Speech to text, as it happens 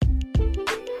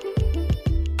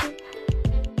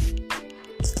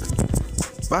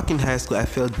Back in high school, I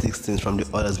felt distinct from the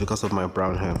others because of my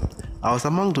brown hair. I was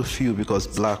among the few because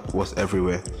black was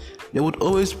everywhere. They would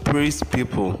always praise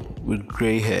people with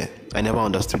gray hair. I never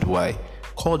understood why.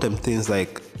 Call them things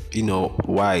like,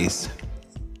 wise.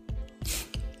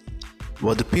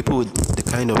 But the people with the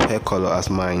kind of hair color as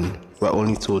mine were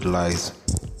only told lies.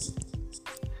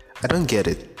 I don't get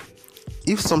it.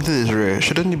 If something is rare,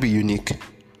 shouldn't it be unique?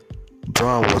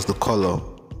 Brown was the color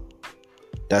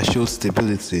that showed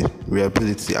stability,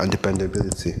 reliability, and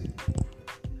dependability.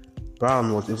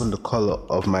 Brown was even the color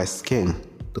of my skin,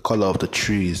 the color of the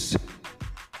trees.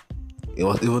 It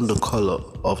was even the color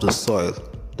of the soil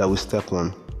that we step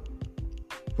on.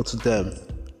 But to them,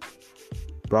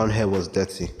 brown hair was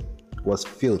dirty, it was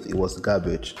filth, it was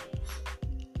garbage.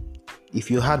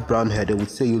 If you had brown hair, they would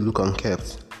say you look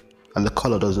unkempt, and the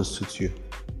color doesn't suit you.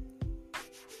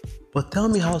 But tell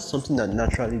me how something that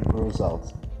naturally grows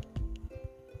out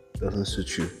doesn't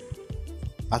suit you.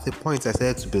 At a point, I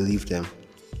started to believe them.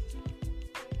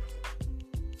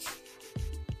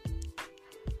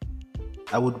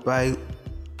 I would buy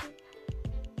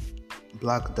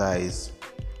black dyes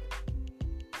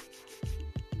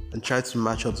and try to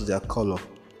match up to their color,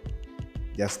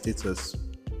 their status.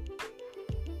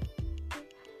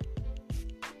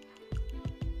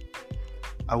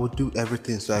 I would do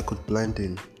everything so I could blend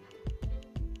in.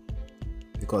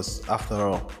 Because after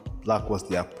all, black was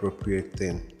the appropriate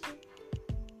thing.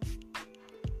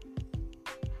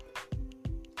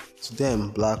 To them,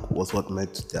 black was what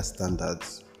met their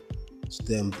standards. To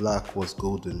them, black was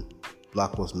golden.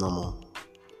 Black was normal.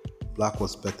 Black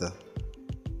was better.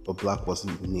 But black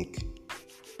wasn't unique.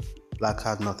 Black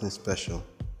had nothing special.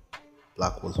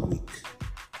 Black was weak.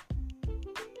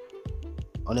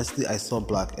 Honestly, I saw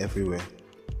black everywhere.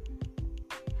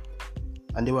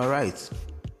 And they were right.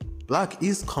 Black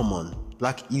is common.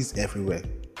 Black is everywhere.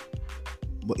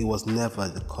 But it was never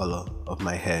the color of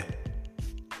my hair.